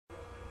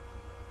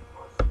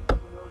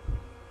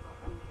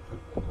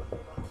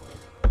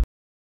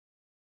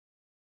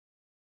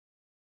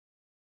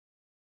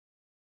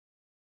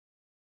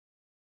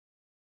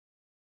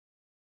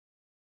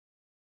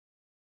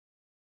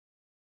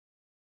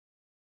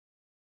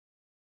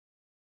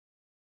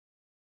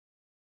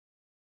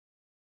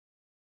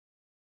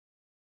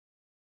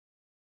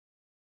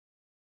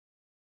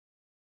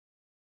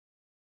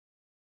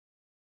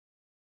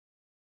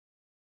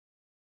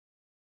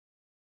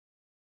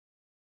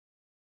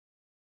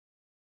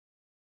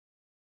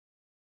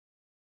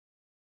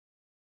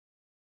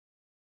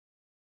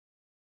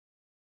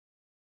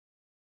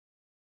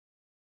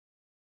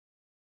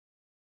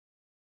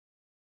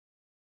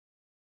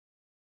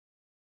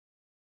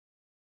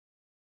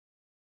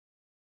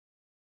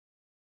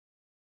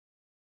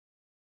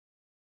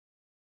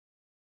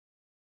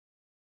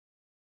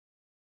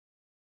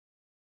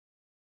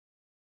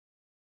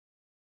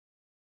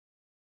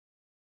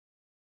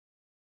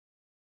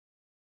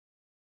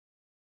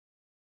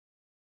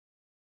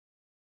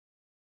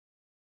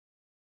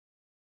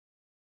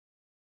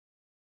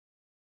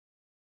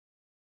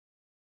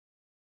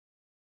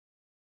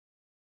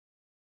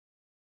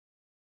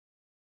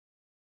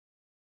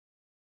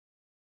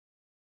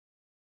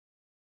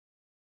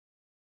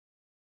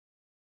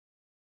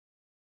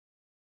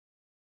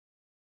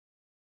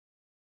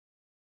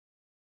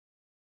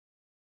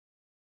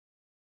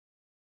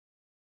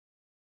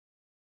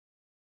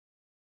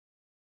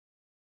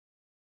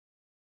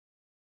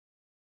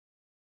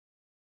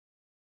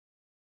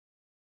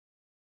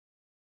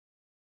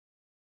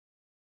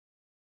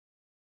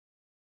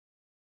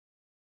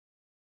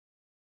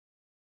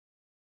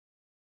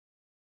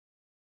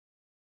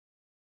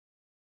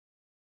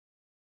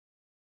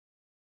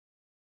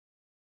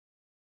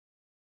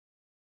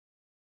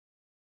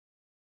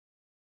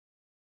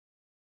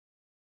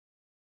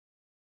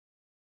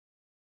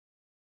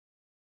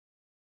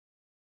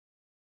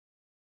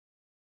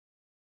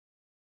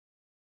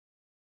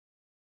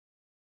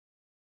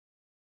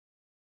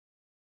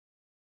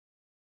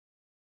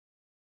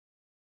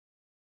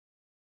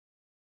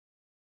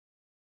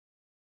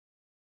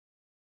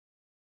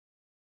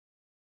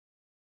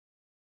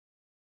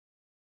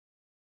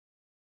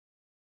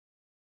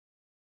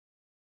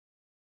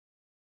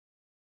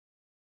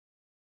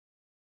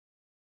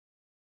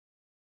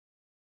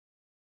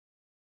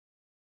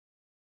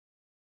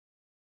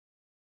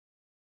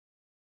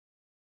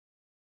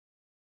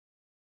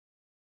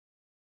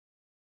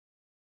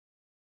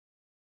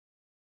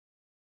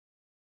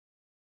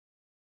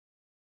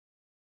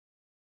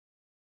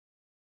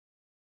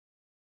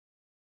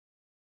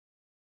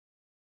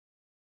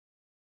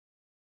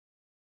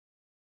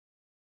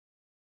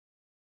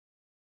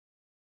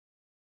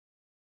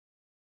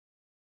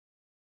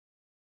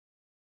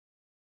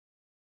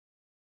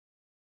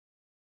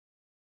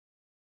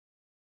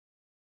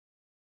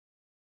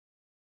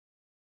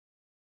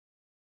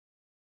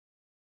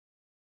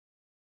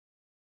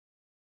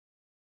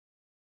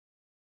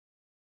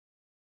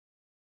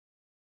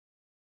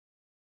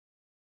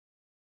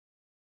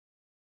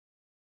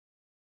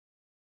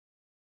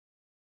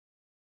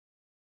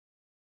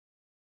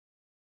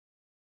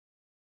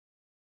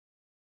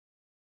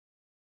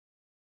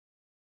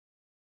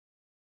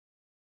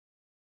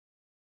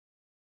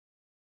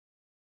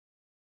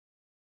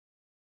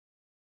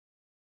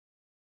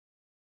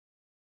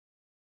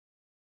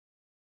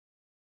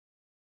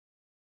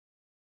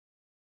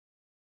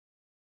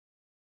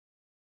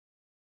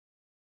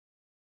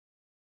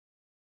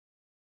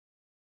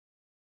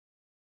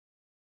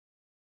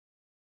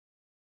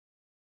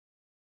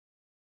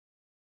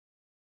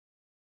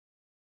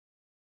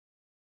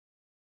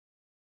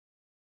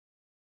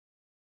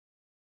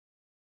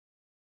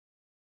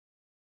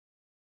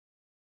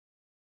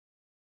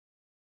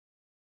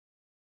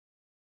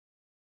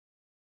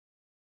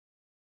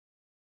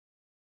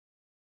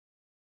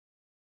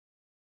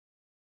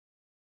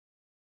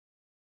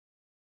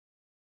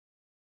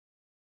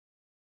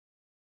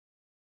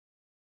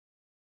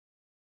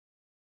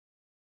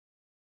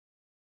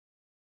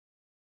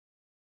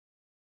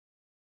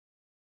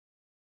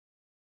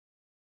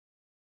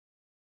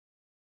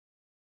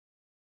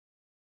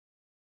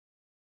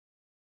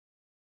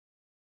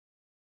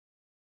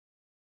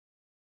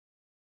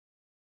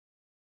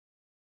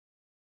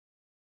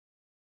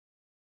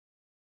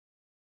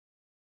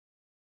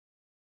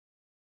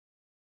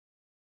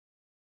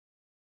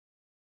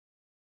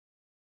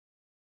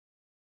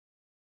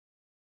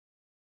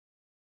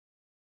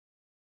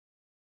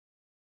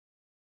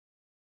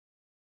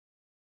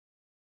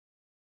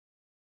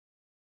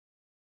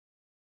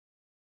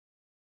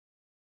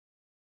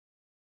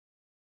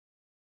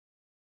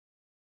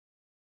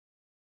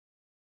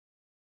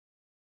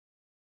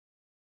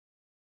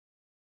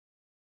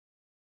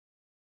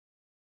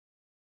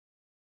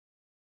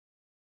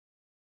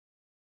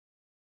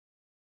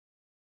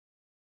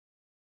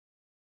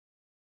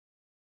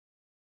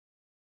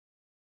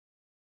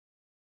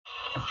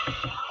I'm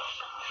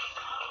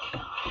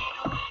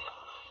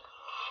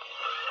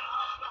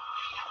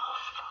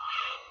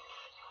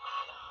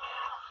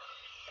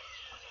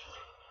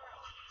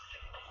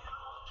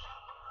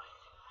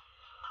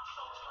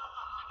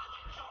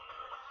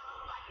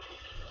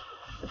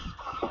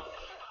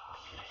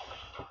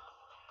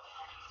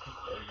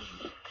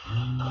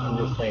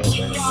just saying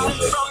random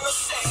music. I'm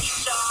just saying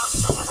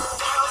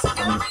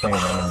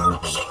random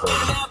music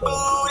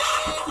before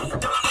we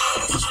start.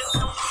 Just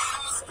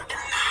house party.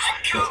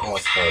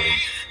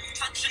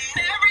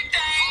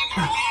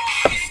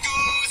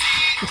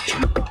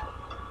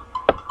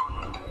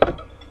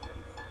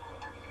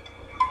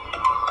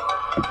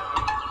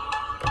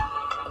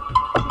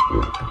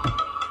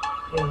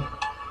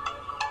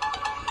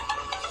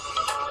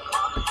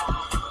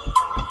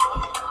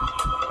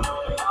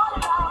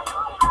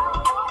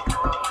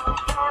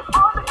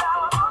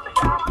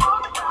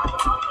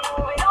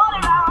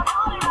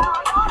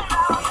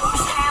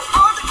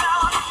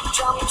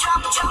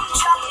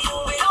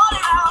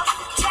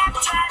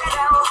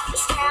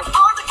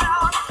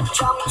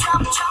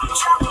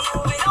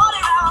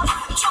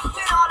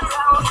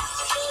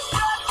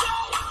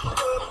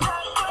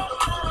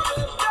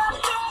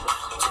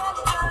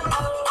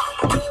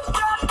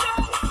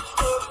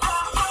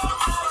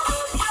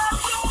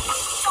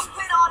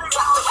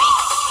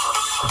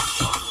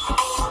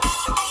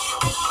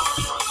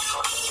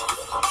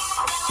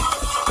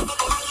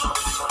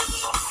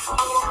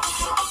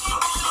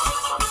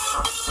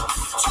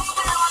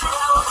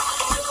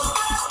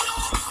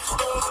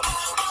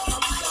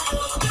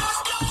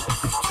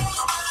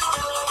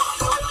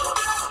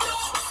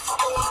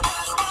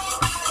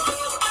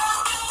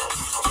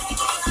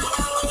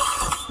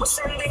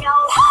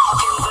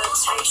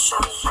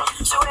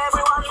 To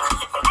everyone in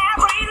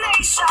every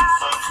nation,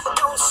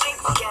 don't sleep,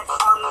 get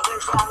on the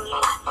run.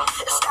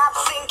 Stop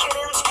thinking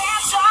and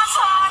take your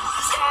time.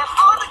 Stamp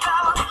on the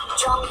ground,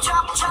 jump,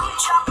 jump, jump,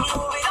 jump,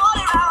 move it all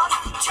around.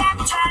 Tap,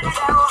 tap it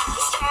down.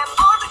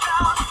 Stamp on the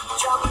ground,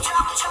 jump,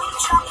 jump, jump,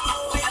 jump,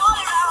 move it all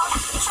around.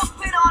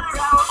 Jump it all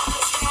around.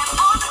 Stamp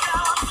on the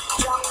ground,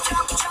 jump,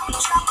 jump, jump,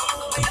 jump,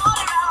 move it all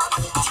around.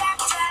 Tap,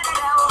 tap it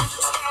down.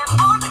 Stamp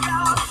on the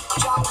ground,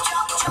 jump,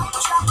 jump, jump,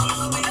 jump,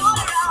 move it all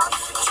around.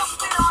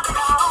 Jump it all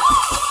around.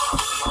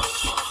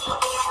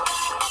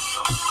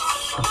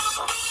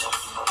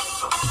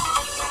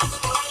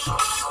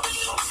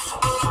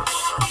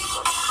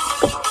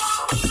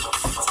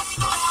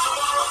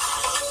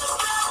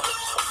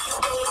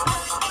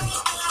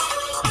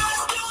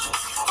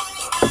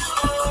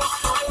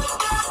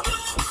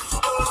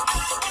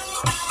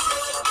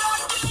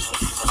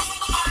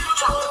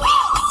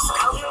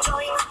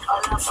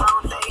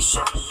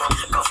 Foundation.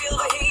 Go feel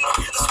the heat,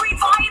 the sweet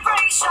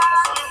vibration.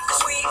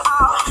 'Cause we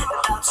are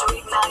about to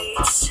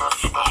ignite,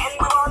 and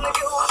we wanna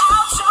go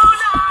out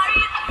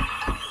tonight.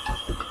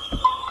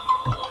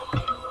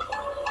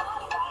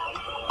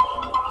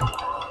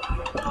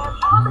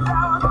 On the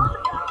ground,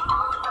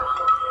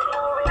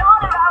 moving all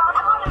around.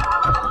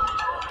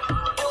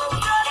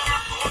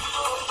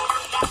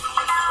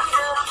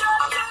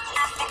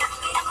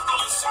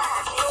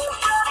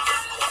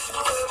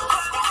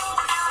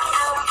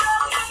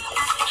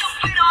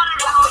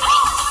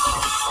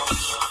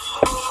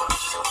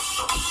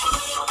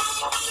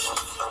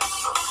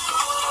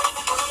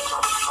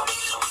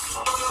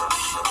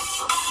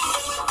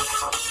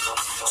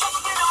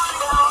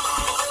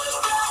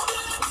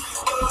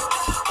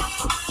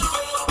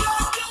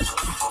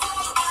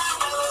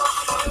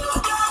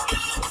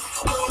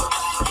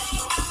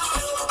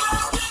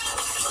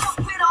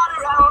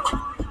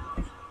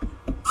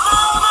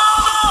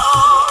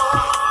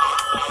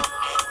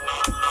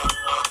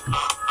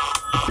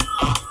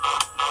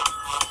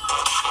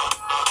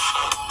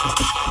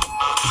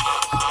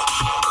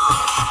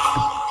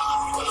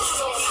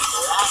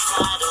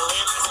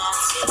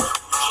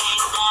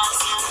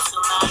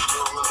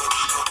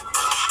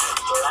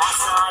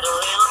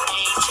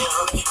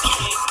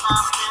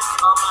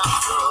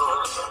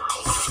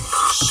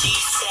 She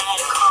said,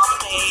 come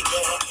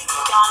baby,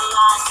 got a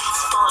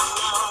license for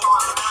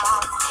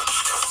love,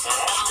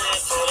 and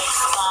if it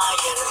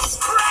expires,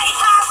 break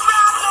her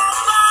from the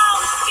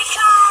bone,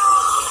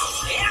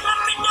 because in the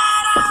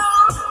midnight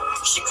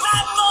hour, she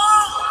cried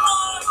more,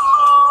 more,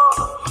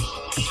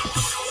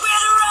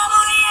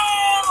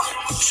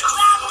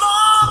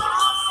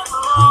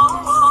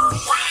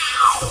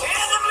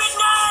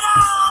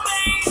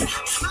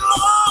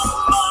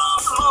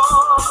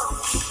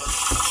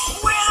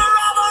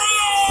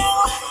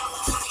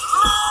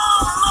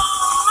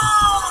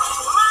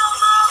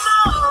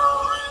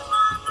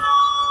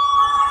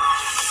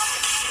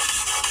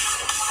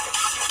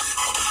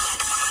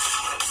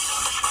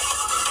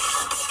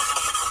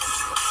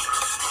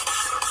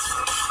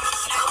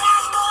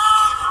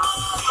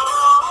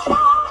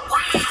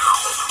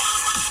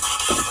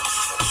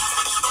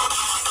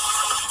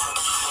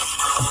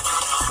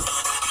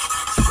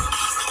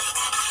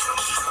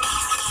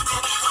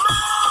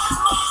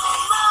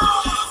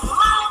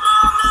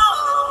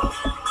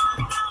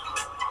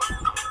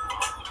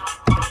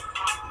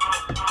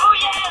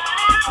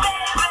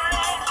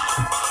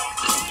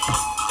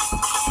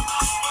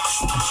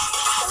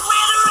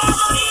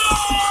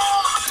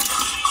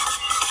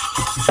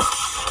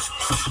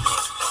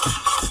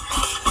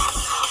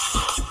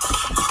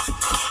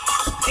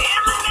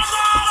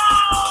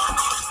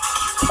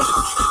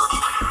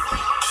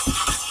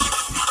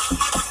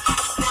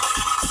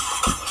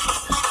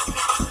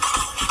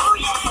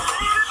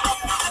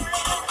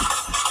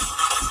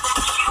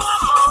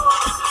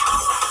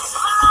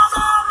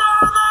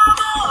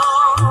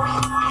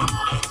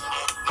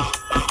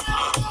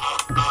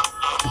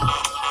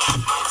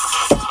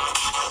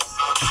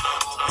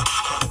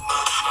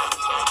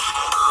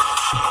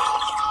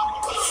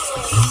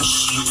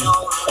 She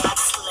knows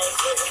that's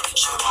later.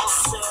 She won't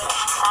sit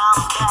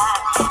down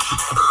back.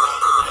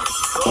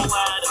 Go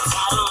out and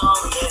tie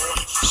lonely.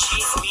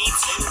 She's me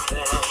too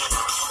bad.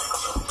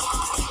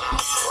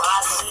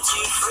 Why set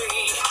you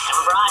free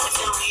and right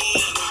till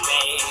we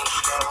make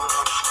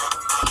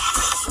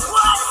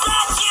what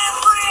set you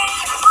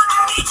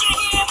free? Did you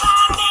hear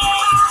about me?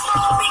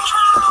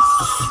 Because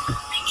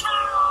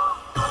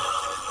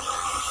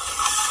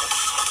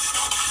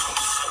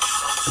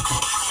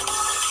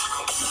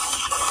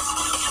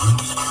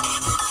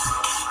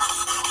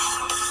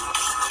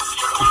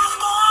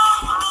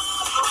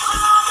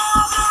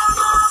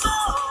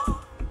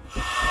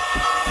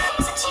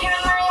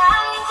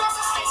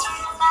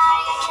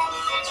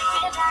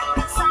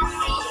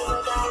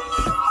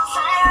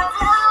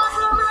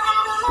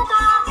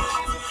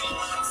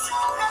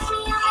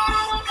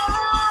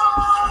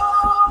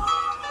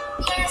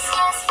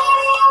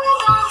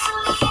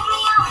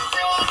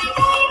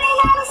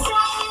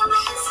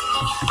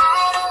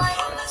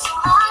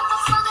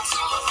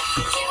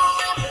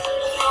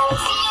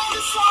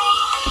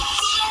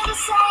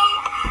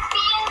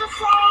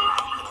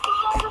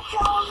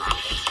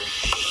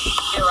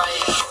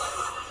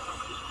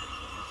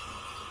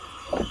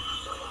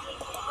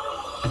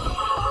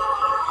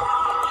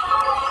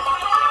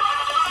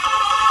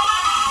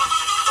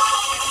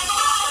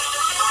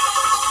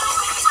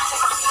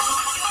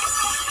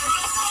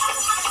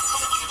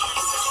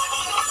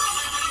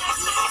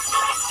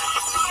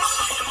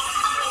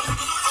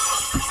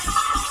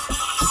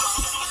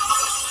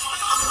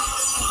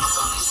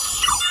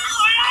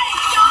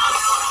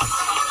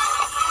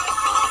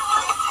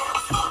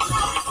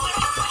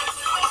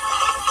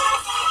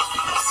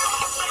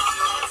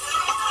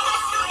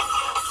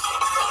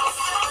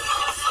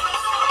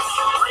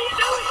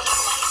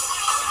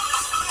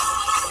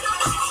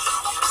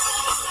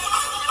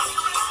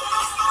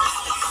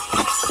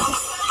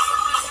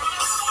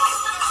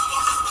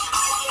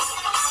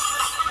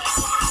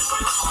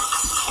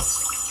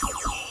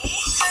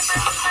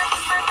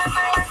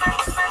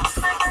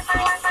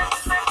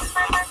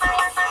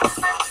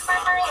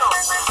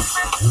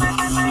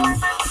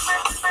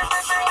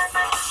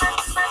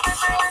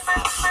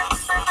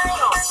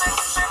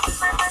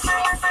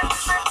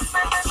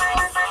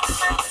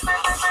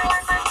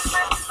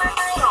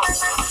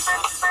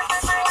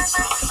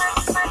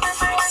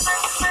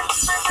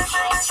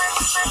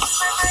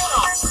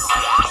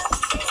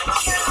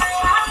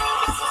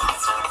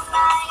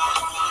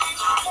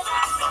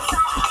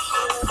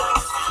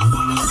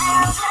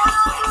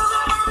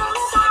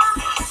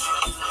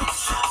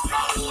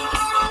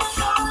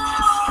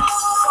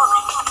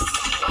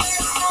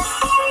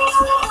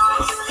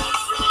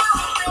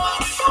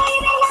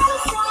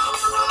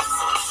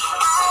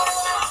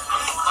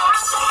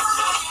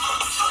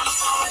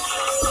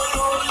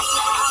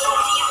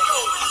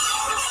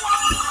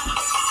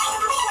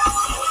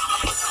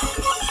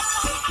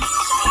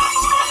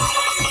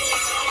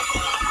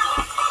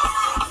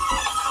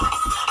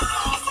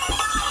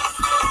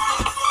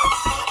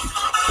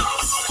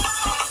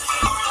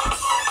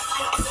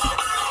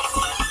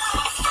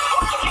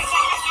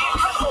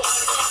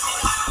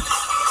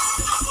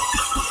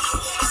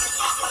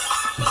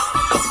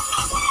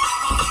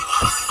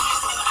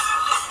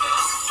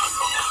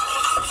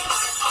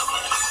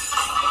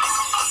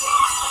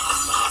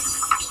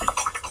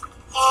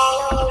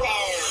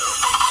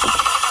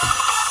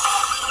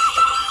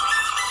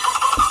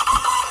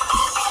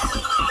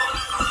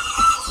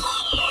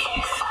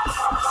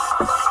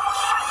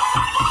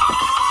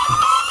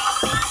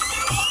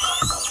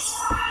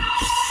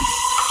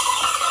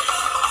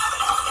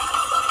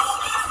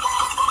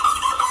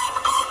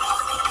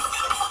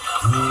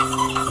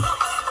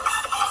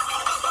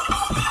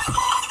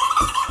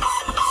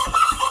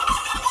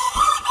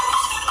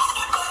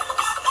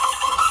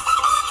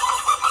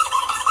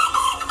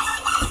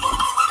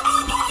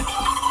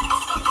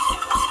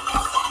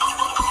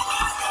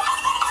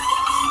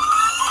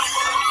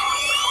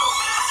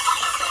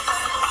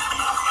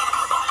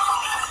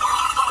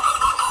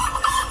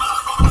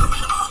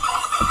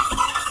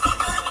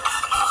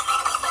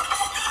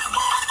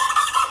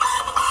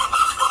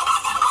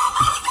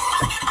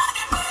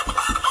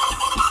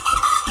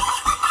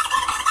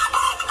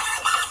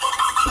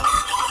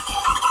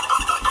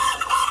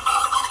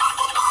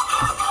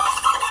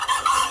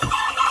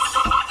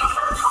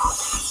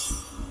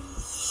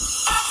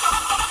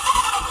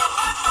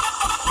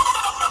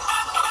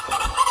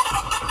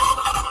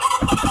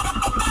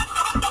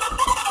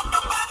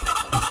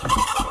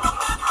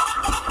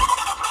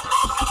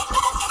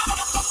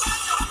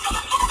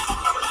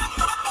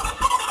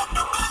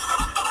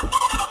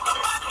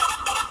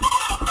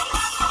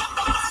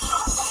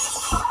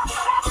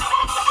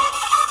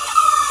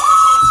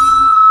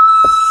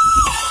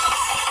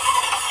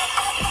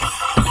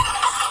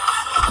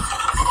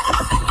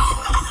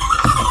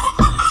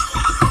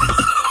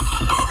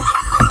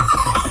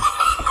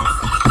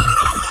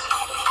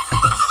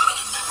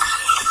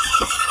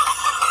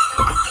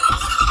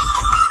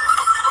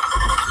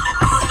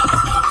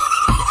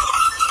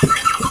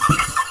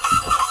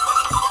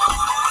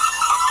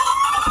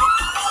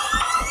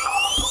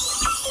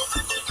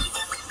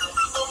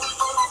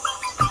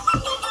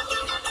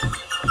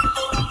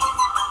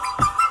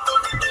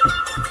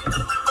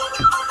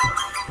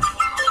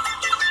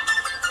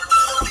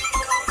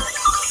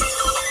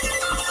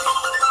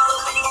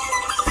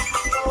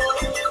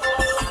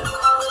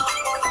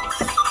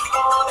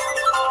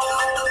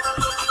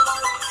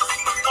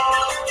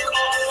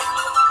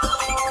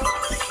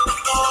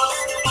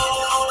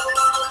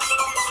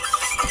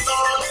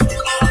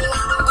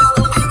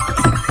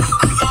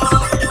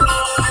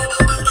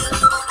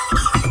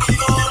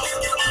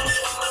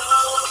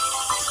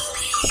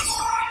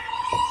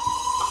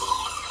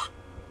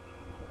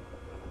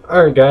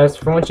Alright guys,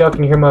 for once y'all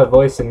can hear my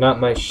voice and not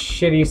my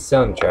shitty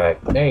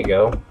soundtrack. There you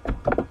go.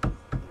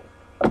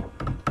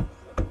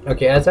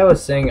 Okay, as I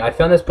was saying, I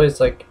found this place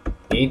like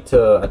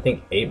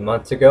 8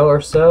 months ago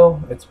or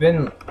so. It's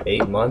been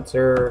 8 months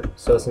or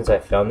so since I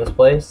found this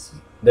place.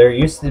 There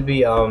used to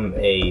be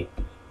a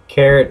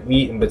carrot,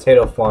 wheat, and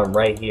potato farm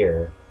right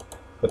here.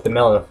 With the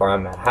melon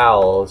farm, a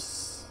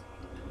house.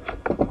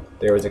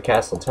 There was a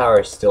castle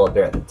tower still up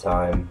there at the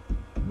time.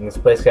 And this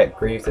place got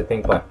griefed, I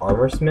think, by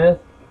Armorsmith,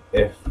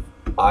 if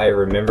I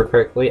remember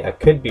correctly. I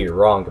could be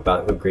wrong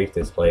about who griefed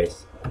this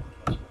place.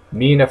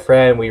 Me and a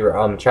friend, we were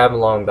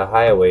traveling along the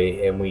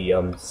highway and we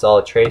saw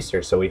a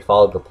tracer, so we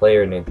followed the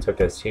player and it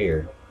took us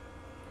here.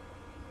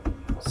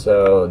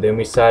 So then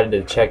we decided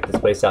to check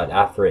this place out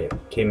after it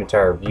came into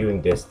our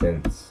viewing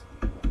distance.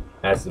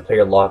 As the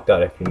player locked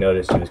out, if you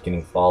noticed, he was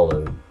getting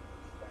followed.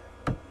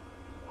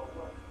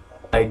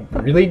 I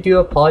really do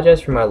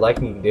apologize for my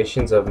lagging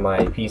conditions of my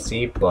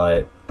PC,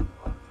 but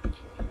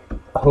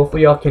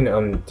hopefully y'all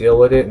can deal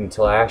with it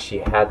until I actually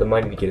had the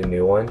money to get a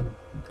new one.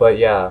 But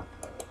yeah,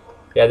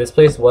 this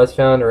place was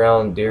found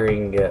around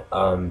during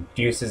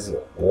Fuse's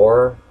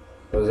war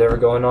was ever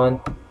going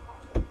on.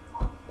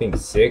 I think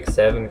 6,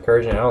 7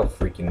 incursion. I don't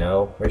freaking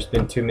know. There's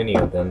been too many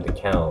of them to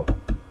count.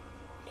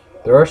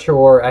 The Russia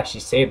War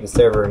actually saved the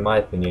server, in my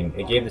opinion.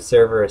 It gave the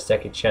server a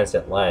second chance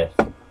at life.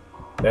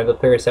 None of the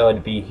players that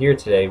would be here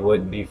today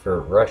wouldn't be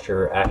for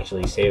Russia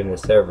actually saving the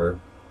server.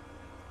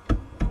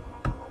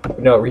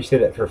 No,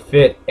 reset it for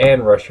Fit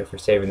and Russia for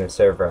saving the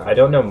server. I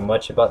don't know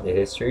much about the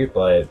history,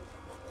 but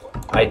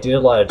I did a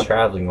lot of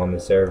traveling on the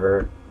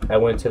server. I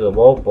went to the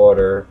world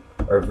border,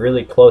 or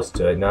really close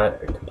to it, not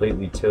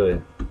completely to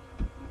it.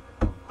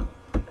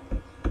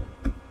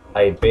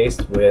 I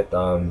based with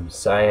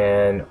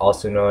Cyan,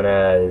 also known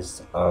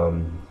as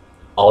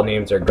All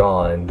Names Are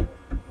Gone.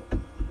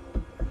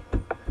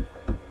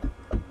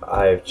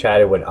 I've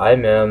chatted with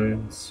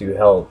IMEMs who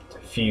helped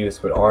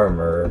Fuse with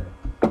armor,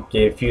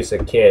 gave Fuse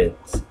a kit.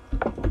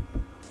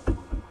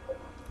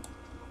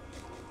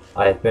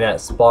 I've been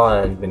at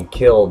spawn, been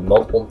killed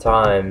multiple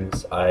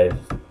times. I've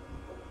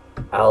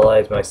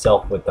allied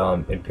myself with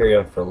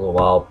Imperium for a little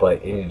while,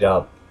 but ended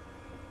up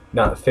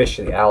not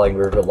officially allying.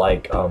 We were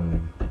like,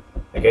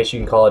 I guess you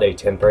can call it a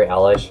temporary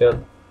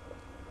allyship.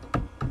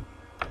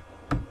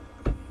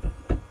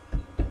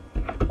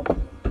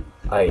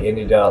 I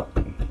ended up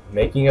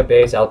making a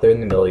base out there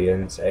in the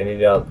millions. I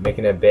ended up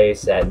making a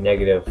base at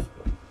negative.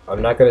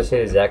 I'm not going to say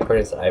the exact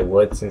coordinates. I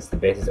would, since the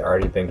base has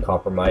already been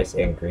compromised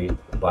and griefed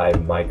by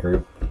my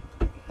group.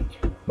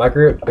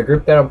 The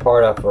group that I'm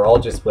part of, we're all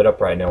just split up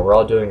right now. We're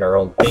all doing our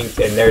own things,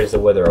 and there's the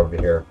Wither over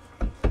here.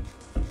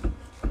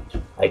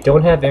 I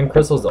don't have M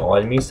crystals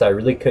on me, so I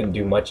really couldn't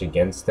do much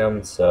against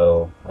them,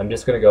 so I'm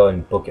just going to go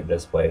and book it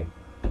this way.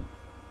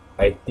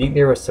 I think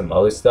there was some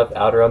other stuff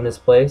out around this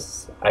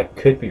place. I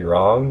could be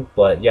wrong,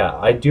 but yeah,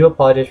 I do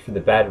apologize for the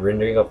bad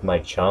rendering of my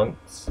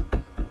chunks.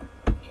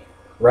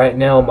 Right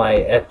now, my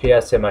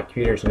FPS and my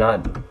computer's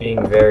not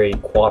being very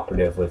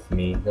cooperative with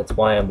me. That's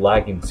why I'm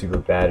lagging super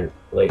bad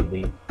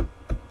lately.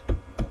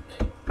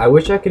 I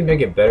wish I could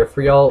make it better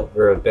for y'all,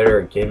 or a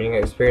better gaming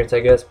experience, I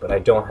guess, but I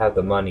don't have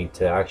the money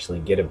to actually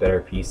get a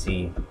better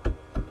PC.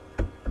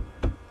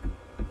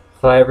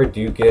 If I ever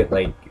do get,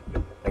 like,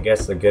 I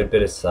guess a good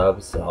bit of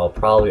subs, I'll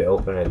probably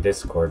open a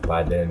Discord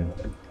by then.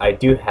 I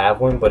do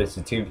have one, but it's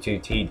a 2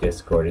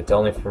 Discord. It's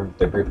only from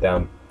the group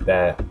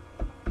that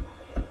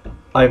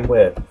I'm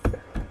with.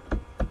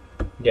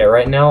 Yeah,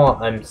 right now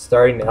I'm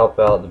starting to help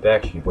out the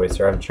Backstreet Boys,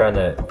 so I'm trying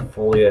to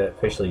fully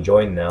officially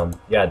join them.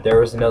 Yeah, there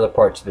was another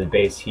part to the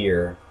base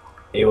here.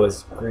 It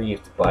was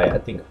griefed by, I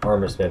think,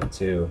 Armorsmith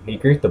too. He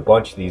griefed a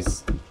bunch of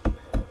these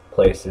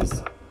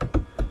places.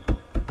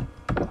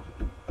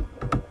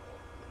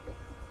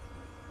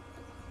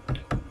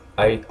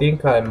 I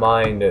think I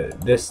mined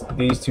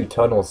these two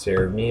tunnels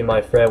here. Me and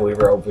my friend, we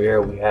were over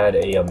here. We had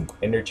a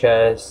ender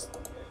chest,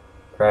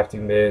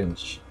 crafting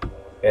bench,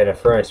 and a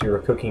furnace. We were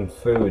cooking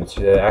food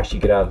to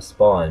actually get out of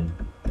spawn.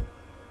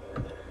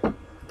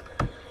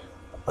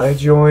 I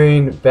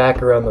joined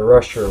back around the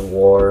Russia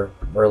War,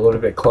 or a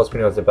little bit close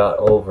when it was about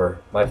over.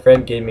 My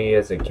friend gave me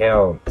his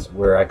account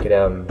where I could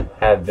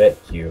have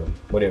vet queue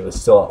when it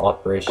was still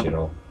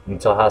operational,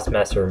 until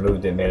Housemaster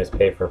removed it and made us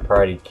pay for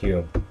priority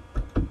queue.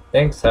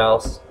 Thanks,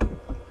 House.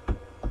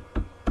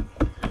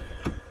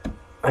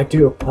 I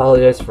do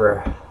apologize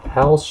for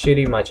how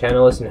shitty my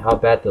channel is and how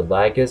bad the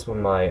lag is when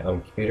my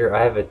computer.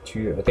 I have I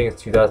think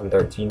it's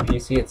 2013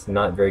 PC. It's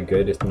not very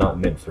good. It's not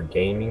meant for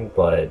gaming,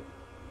 but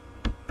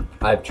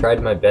I've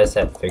tried my best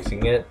at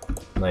fixing it,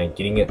 like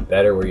getting it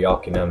better where y'all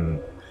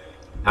can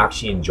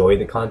actually enjoy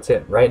the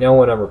content. Right now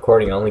when I'm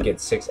recording, I only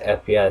get 6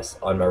 FPS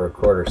on my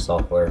recorder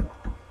software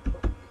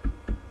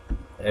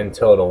in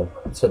total.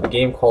 So the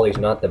game quality is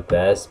not the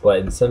best, but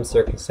in some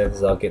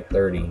circumstances I'll get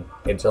 30.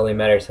 It only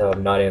matters if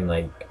I'm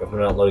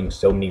not loading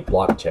so many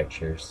block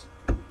textures.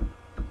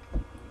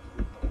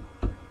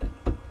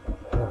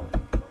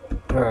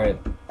 Alright,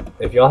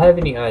 if y'all have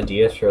any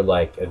ideas for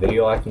like a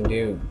video I can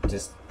do,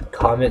 just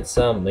comment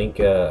some,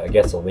 link I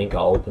guess a link.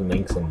 I'll open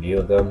links and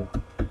view them.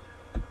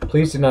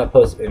 Please do not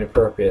post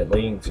inappropriate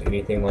links,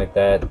 anything like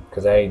that,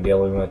 because I ain't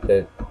dealing with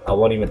it. I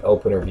won't even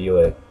open or view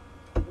it.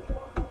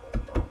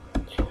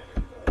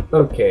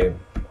 Okay,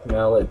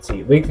 now let's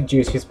see. Leak the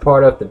Juice, he's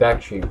part of the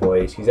Backstreet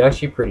Boys. He's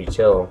actually pretty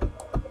chill,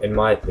 in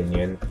my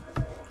opinion.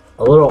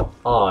 A little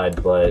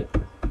odd, but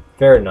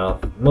fair enough.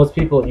 Most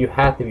people, you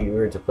have to be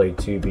weird to play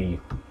 2B.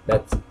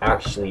 That's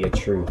actually a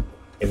truth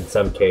in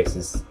some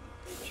cases.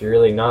 If you're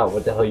really not,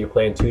 what the hell are you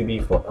playing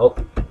 2B for? Oh,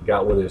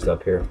 got Withers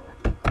up here.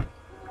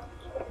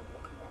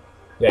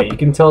 Yeah, you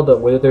can tell the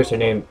Withers are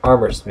named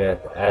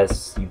Armorsmith,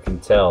 as you can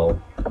tell.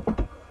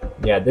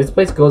 Yeah, this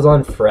place goes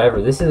on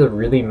forever. This is a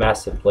really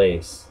massive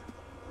place.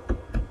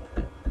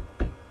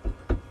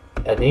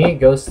 I think it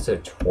goes to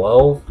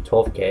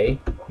 12K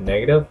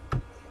negative.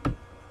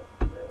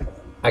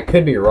 I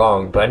could be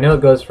wrong, but I know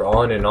it goes for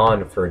on and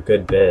on for a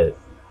good bit.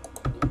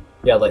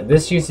 Yeah, like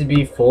this used to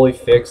be fully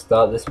fixed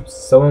up.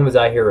 Someone was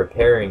out here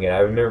repairing it. I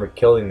remember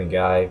killing the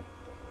guy.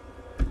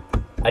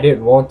 I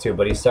didn't want to,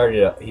 but he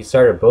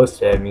started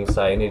boasting at me,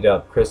 so I ended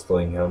up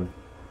crystalling him.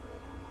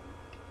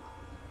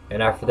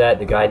 And after that,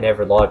 the guy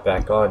never logged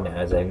back on,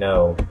 as I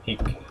know.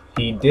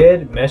 He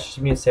did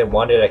message me and said,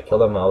 "Why did I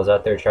kill him? I was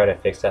out there trying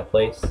to fix that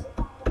place."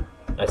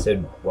 I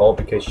said, "Well,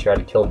 because you tried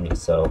to kill me."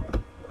 So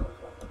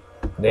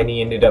then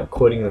he ended up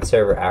quitting the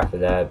server after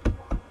that.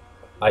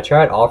 I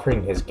tried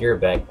offering his gear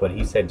back, but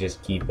he said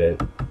just keep it.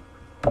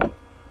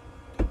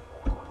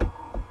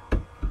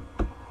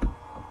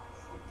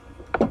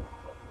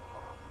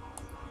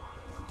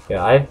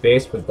 Yeah, I've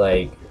based with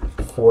like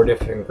 4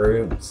 different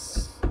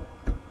groups.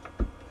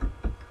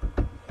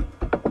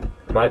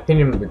 In my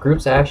opinion, the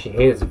groups I actually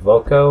hate is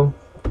Voco.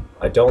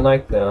 I don't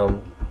like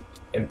them.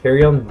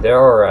 Imperium, they're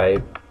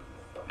alright.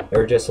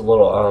 They're just a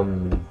little,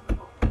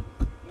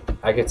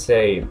 I could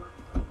say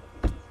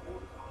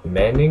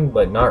demanding,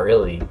 but not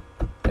really.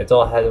 It's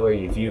all how the way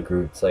you view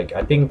groups. Like,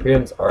 I think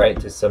Imperium's alright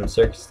to some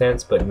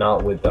circumstance, but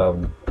not with,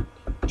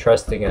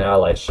 trusting an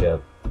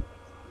allyship.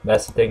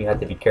 That's the thing, you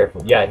have to be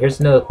careful. Yeah, here's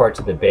another part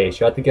to the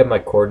base. You have to get my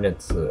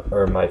coordinates,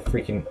 or my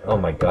freaking... Oh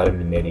my god, I'm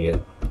an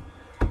idiot.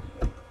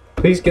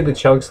 Please give the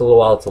chunks a little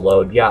while to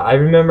load. Yeah, I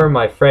remember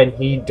my friend,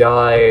 he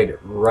died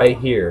right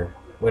here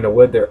when a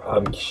Wither,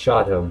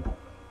 shot him.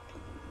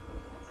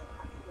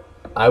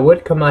 I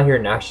would come out here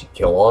and actually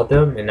kill all of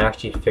them and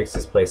actually fix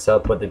this place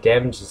up, but the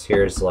damages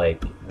here is,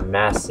 like,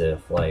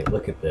 massive. Like,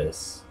 look at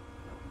this.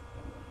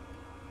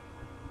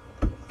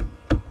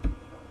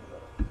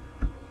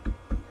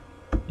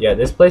 Yeah,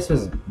 this place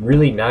was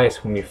really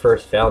nice when we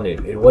first found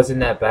it. It wasn't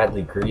that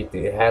badly griefed.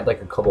 It had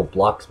like a couple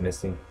blocks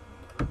missing.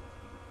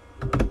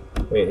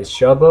 Wait, is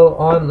Shobo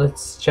on?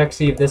 Let's check,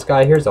 see if this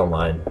guy here's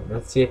online.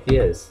 Let's see if he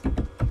is.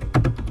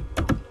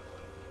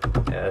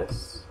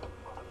 Yes.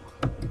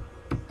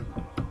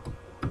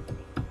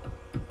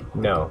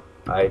 No,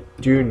 I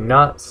do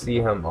not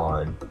see him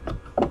on.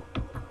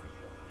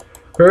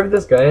 Whoever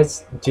this guy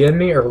is, DM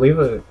me or leave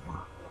a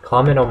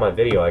comment on my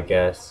video, I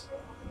guess.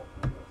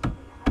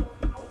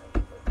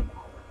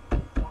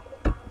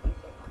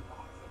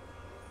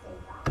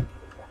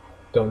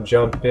 Don't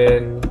jump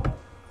in.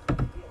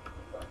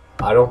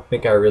 I don't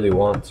think I really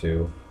want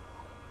to.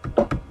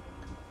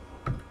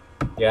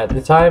 Yeah, at the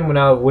time when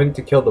I went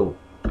to kill the...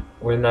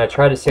 When I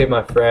tried to save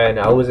my friend,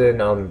 I was in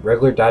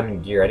regular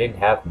diamond gear. I didn't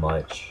have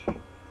much.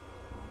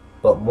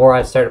 But more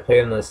I started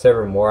playing on the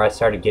server, more I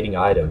started getting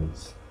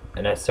items.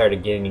 And I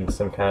started getting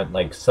some kind of,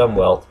 like, some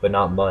wealth, but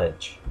not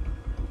much.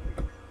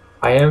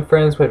 I am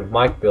friends with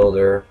Mike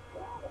Builder.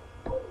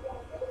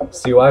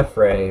 CY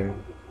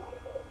Frame.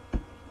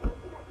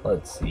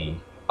 Let's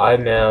see.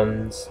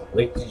 IMEMS,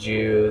 Leak the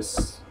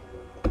Juice,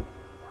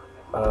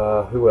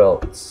 who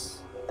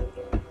else?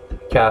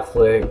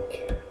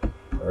 Catholic,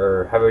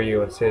 or however you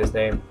want to say his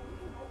name.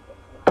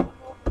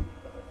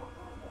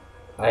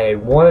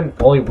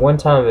 Only one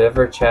time I've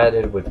ever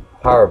chatted with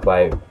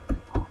Powerbite.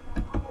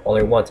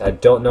 Only once. I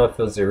don't know if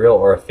it was a real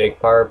or a fake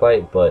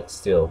Powerbite, but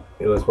still,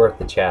 it was worth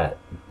the chat.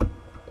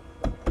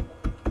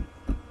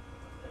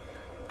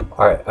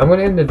 Alright, I'm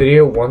gonna end the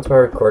video once my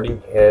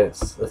recording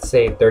hits, let's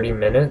say 30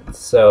 minutes,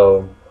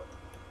 so...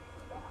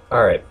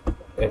 Alright,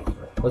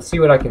 let's see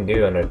what I can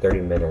do under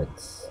 30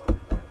 minutes.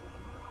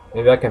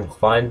 Maybe I can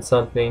find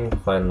something,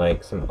 find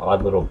like some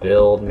odd little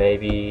build,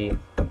 maybe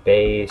a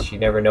base. You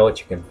never know what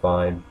you can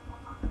find.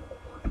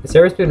 The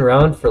server's been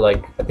around for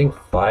like, I think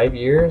 5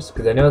 years,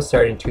 because I know it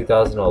started in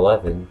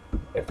 2011,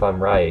 if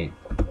I'm right.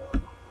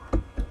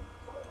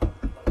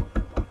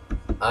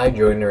 I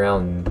joined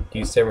around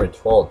December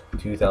 12th,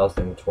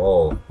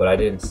 2012, but I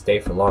didn't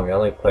stay for long. I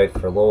only played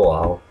for a little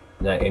while,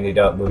 and I ended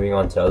up moving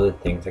on to other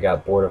things. I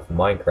got bored of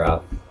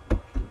Minecraft.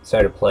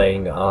 Started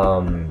playing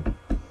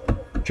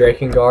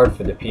Drakengard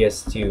for the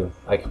PS2.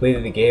 I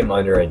completed the game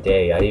under a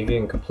day. I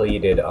even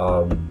completed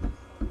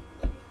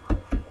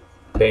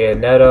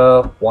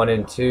Bayonetta 1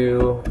 and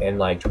 2 in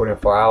like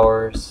 24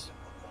 hours.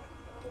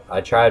 I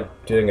tried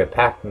doing a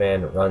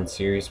Pac-Man run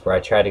series where I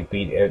tried to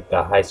beat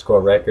the high score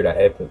record.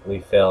 I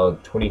epically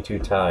failed 22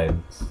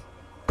 times.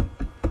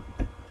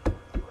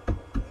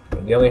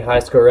 And the only high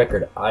score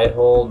record I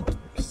hold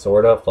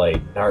sort of,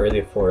 like, not really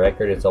a full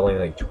record. It's only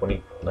like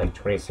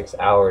 26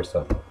 hours.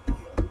 So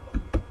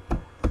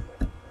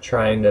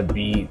trying to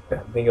beat, I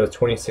think it was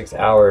 26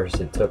 hours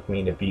it took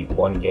me to beat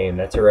one game.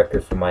 That's a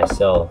record for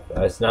myself.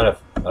 It's not a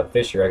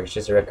official record, it's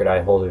just a record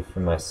I hold for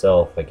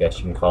myself, I guess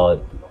you can call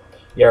it.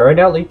 Yeah, right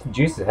now Lethal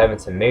Juice is having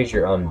some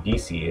major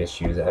DC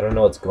issues. I don't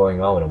know what's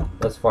going on with him.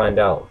 Let's find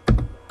out.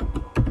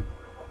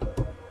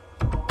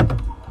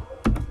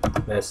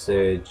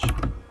 Message.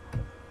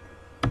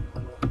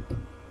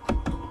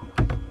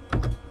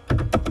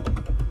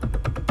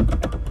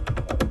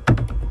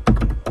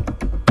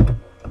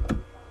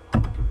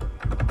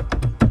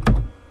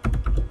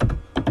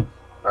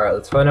 Alright,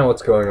 let's find out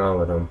what's going on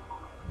with him.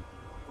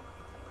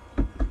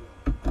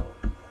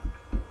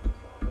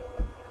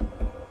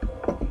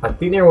 I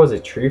think there was a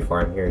tree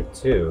farm here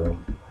too.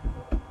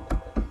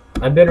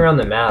 I've been around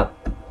the map.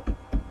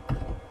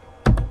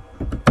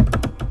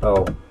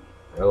 Oh,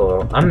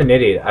 hello. I'm an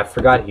idiot. I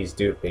forgot he's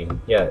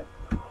duping. Yeah.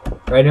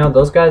 Right now,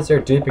 those guys are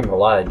duping a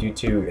lot due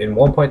to, in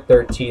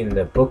 1.13,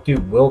 the book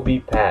dupe will be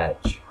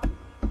patched.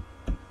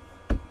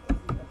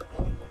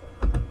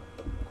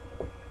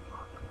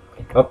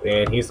 Oh,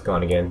 and he's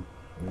gone again.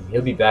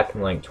 He'll be back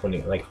in like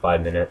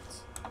 5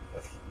 minutes.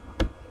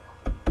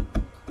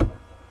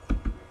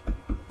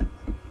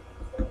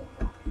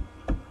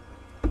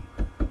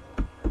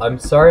 I'm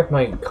sorry if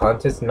my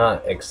content's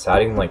not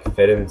exciting like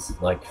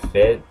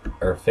Fit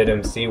or Fit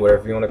MC,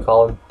 whatever you want to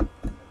call him.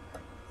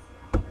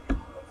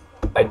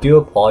 I do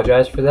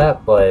apologize for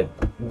that, but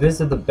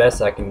this is the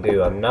best I can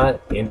do. I'm not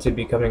into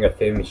becoming a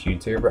famous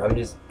YouTuber. I'm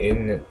just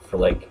in it for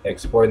like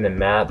exploring the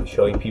map,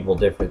 showing people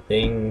different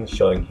things,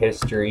 showing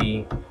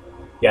history.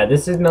 Yeah,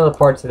 this is another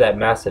part to that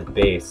massive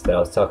base that I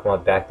was talking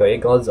about back there.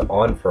 It goes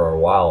on for a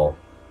while,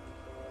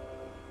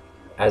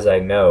 as I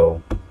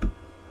know.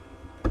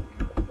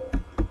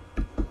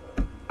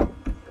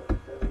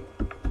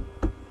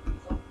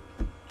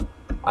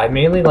 I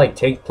mainly like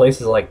take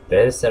places like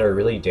this that are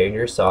really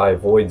dangerous, so I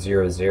avoid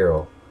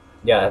 0-0.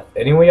 Yeah, if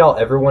any of y'all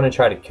ever want to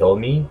try to kill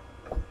me,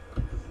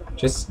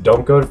 just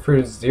don't go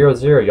through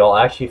 0-0. Y'all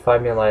actually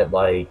find me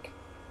like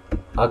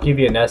I'll give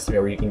you an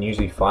estimate where you can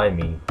usually find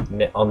me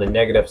on the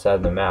negative side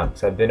of the map,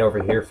 because I've been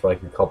over here for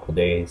like a couple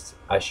days.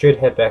 I should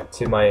head back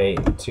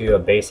to a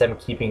base I'm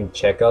keeping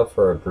check of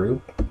for a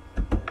group.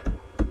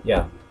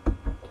 Yeah,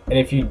 and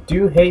if you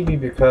do hate me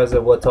because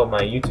of what's on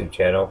my YouTube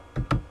channel,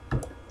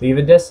 leave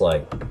a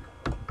dislike.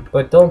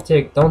 But don't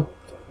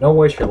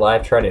waste your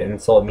life trying to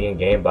insult me in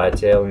game by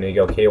telling me to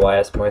go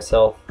KYS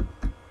myself.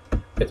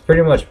 It's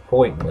pretty much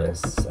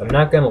pointless. I'm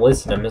not gonna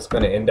listen. I'm just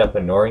gonna end up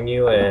ignoring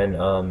you.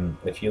 And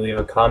if you leave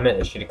a comment,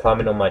 a shitty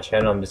comment on my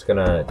channel, I'm just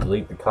gonna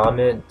delete the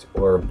comment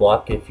or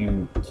block if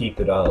you keep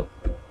it up.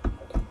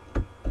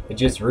 It's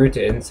just rude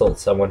to insult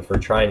someone for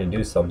trying to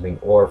do something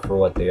or for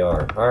what they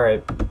are. All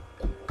right.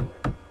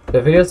 The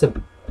video's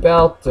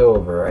about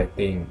over, I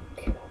think.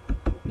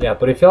 Yeah,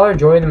 but if y'all are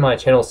enjoying my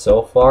channel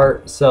so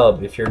far,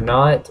 sub. If you're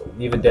not,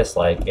 leave a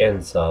dislike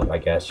and sub, I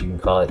guess you can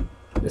call it.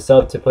 The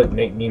sub to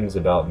make memes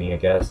about me, I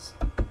guess.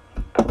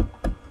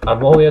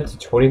 I'm only up to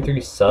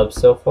 23 subs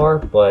so far,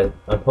 but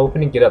I'm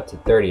hoping to get up to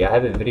 30. I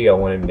have a video I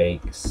want to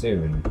make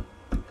soon.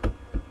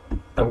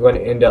 I'm going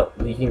to end up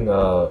leaking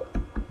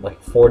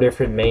like 4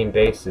 different main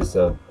bases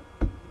of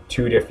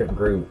 2 different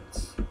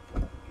groups.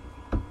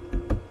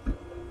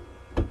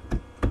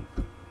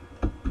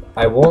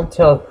 I won't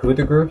tell who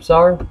the groups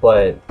are,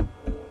 but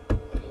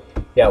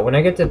yeah, when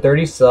I get to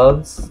 30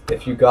 subs,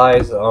 if you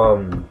guys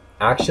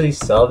actually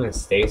sub and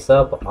stay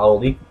sub,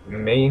 I'll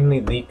mainly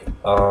leak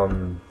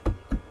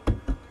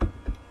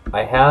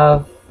I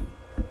have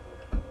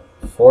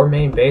 4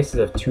 main bases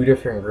of 2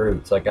 different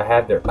groups. Like I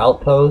have their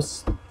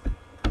outposts,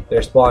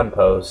 their spawn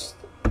post,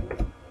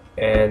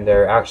 and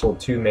their actual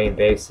 2 main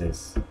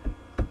bases.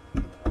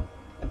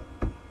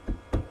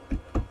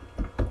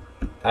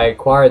 I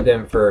acquired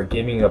them for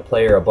giving a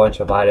player a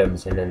bunch of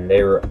items, and then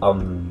they were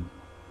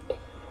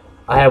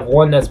I have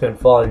one that's been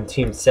following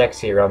Team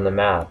Sexy around the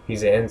map.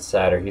 He's an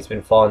insider. He's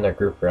been following their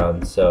group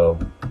around. So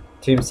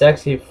Team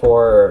Sexy,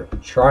 for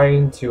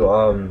trying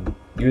to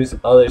use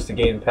others to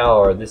gain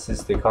power, this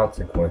is the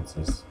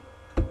consequences.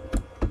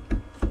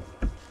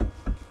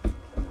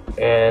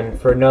 And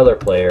for another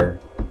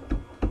player,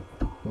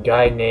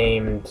 guy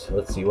named,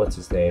 let's see, what's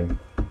his name?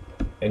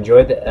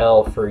 Enjoy the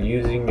L, for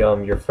using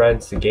your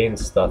friends to gain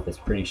stuff is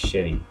pretty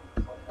shitty.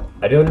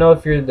 I don't know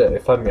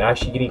if I'm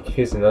actually getting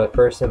accused of another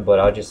person, but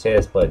I'll just say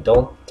this, but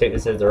don't take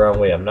this as the wrong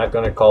way. I'm not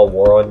gonna call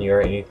war on you or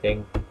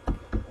anything.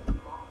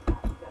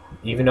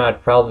 Even though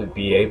I'd probably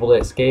be able to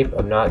escape,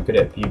 I'm not good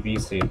at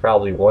PvP, so you'd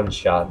probably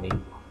one-shot me.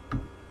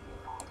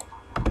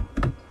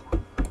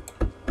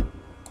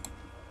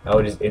 I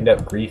would just end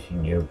up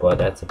griefing you, but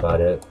that's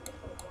about it.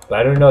 But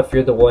I don't know if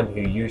you're the one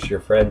who used your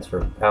friends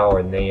for power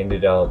and they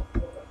ended up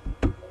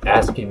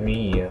asking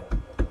me.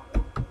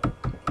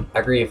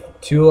 I griefed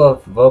 2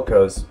 of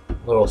Voko's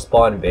little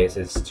spawn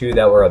bases, 2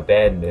 that were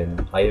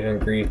abandoned. I even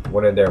griefed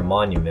one of their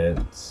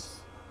monuments.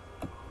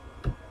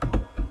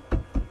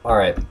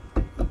 Alright.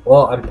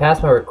 well, I'm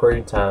past my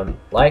recording time.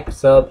 Like,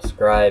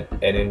 subscribe,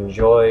 and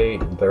enjoy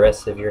the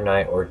rest of your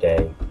night or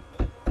day.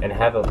 And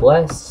have a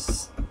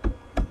blessed,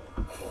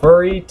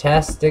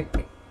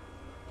 furry-tastic...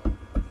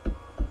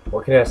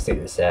 What can I state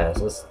this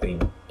as? Let's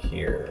think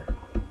here.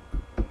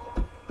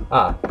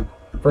 Ah,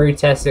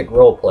 furry-tastic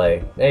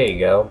roleplay. There you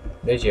go.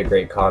 There's your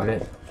great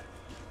comment.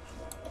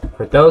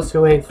 For those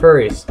who hate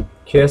furries,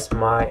 kiss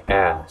my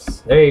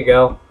ass. There you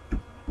go.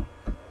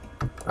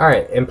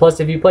 Alright, and plus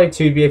if you play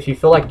 2B, if you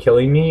feel like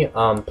killing me,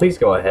 please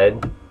go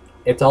ahead.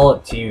 It's all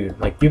up to you.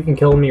 Like, you can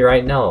kill me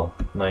right now.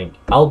 Like,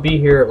 I'll be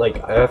here, like,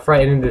 after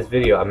I end this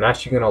video, I'm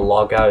actually gonna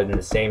log out in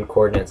the same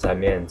coordinates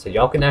I'm in. So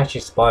y'all can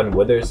actually spawn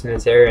withers in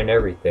this area and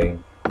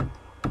everything.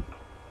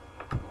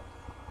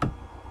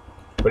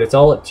 But it's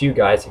all up to you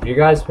guys. If you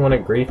guys want to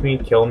grief me,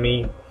 kill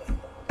me,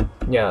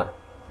 yeah.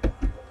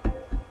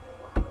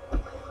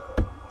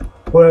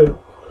 But,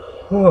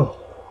 oh,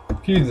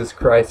 Jesus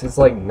Christ, it's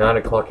like 9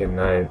 o'clock at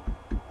night.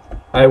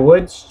 I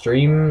would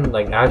stream,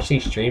 like,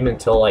 actually stream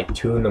until like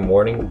 2 in the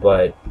morning,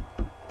 but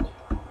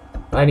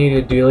I need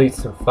to delete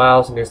some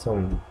files and do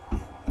some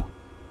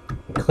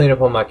clean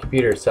up on my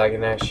computer so I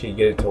can actually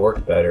get it to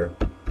work better.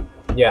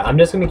 Yeah, I'm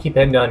just going to keep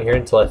heading down here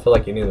until I feel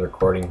like ending the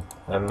recording.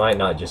 I might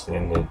not just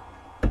end it.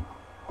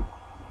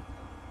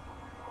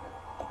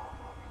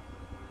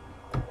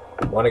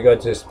 Want to go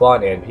to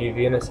spawn and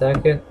PvP in a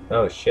second?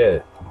 Oh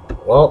shit.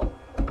 Well,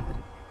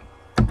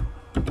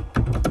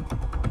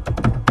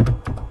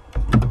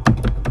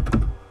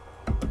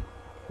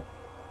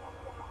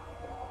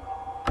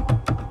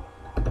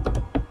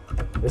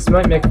 this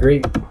might make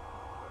great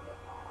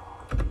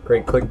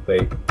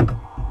clickbait.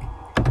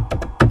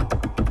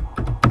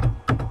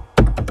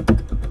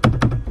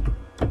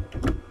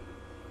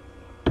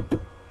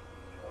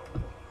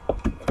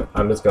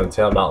 I'm just gonna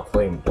tell them out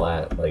flame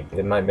flat. Like,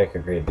 it might make a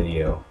great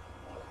video.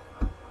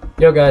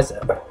 Yo guys,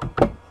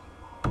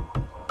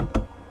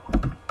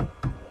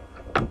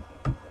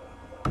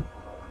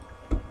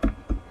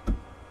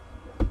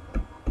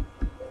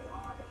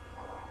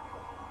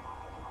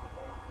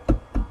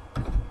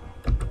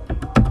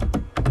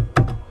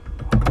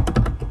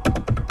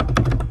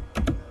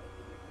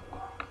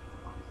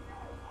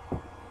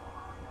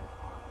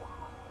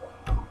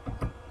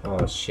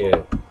 oh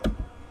shit.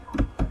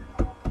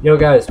 Yo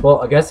guys,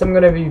 well I guess I'm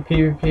gonna be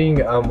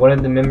PvPing one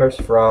of the members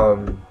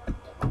from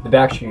the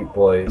Backstreet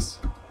Boys,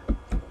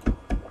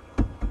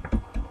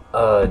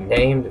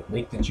 named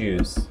Leak the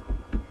Juice.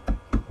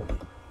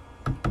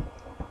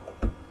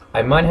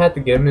 I might have to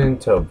get him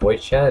into a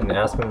voice chat and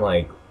ask him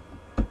like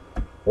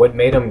what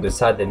made him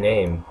decide the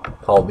name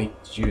called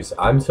Leak the Juice.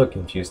 I'm so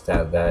confused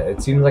at that.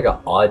 It seems like an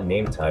odd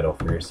name title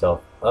for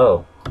yourself.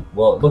 Oh,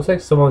 well it looks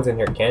like someone's in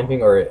here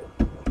camping or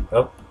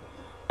oh.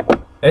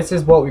 This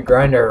is what we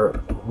grind our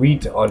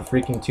wheat on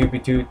freaking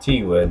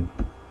 2B2T with.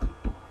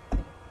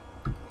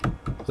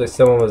 Looks like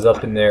someone was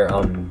up in there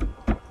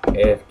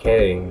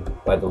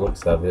AFK by the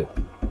looks of it.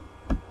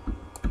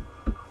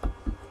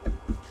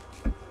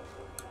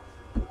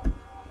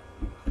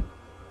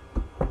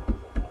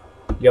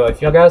 Yo,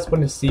 if y'all guys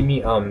want to see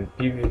me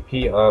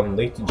PvP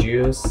Leak the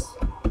Juice,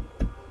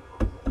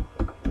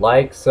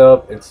 like,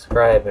 sub, and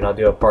subscribe, and I'll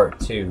do a part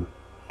 2.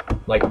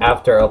 Like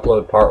after I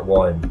upload part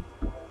 1.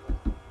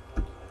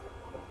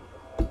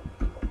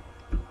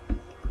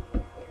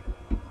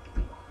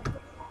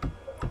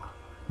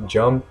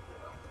 Jump,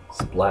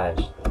 splash.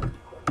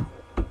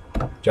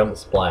 Jump,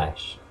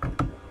 splash.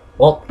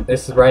 Well,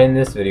 this is right in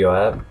this video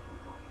app.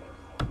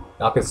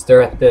 Y'all can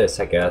stare at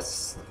this, I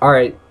guess.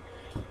 Alright.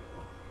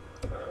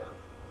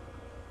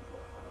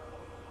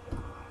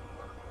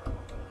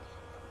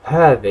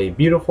 Have a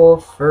beautiful,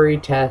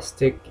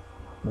 furry-tastic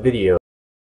video.